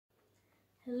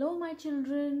Hello my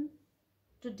children.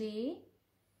 Today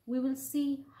we will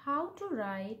see how to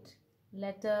write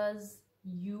letters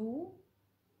U,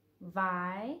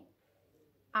 Y,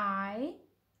 I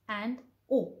and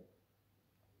O.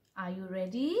 Are you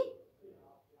ready?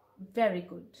 Very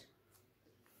good.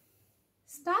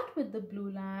 Start with the blue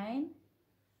line.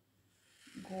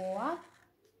 Go up.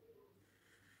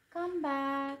 Come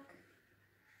back.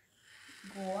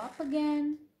 Go up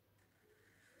again.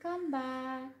 Come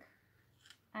back.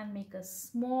 And make a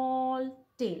small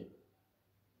tail.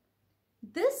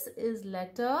 This is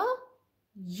letter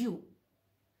U.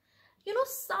 You know,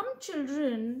 some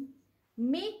children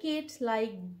make it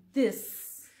like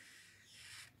this.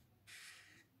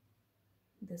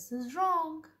 This is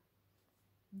wrong.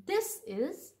 This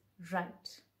is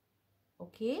right.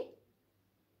 Okay?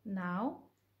 Now,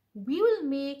 we will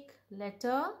make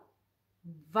letter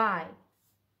Y.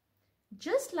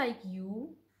 Just like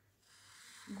U,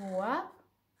 go up.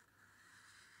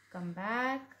 Come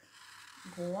back,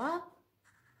 go up,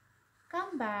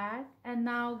 come back, and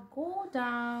now go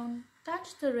down,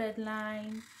 touch the red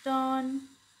line, turn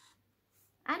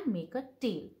and make a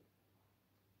tail.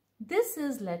 This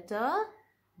is letter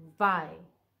Y.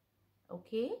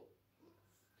 Okay?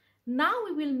 Now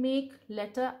we will make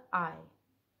letter I.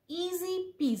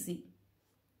 Easy peasy.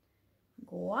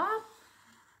 Go up,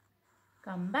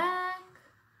 come back,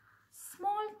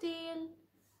 small tail,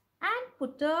 and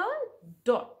put a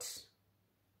dot.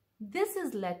 This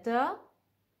is letter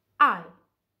I.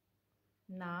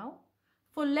 Now,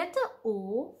 for letter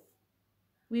O,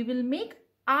 we will make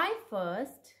I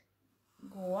first.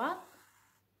 Go up,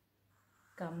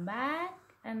 come back,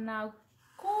 and now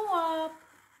go up,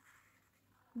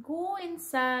 go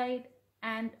inside,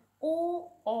 and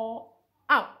O or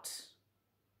out.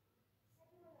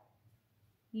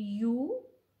 U,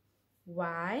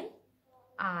 Y,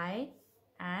 I,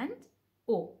 and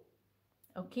O.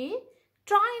 Okay,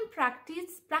 try and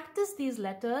practice these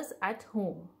letters at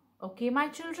home. Okay, my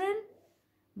children,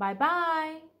 bye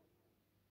bye.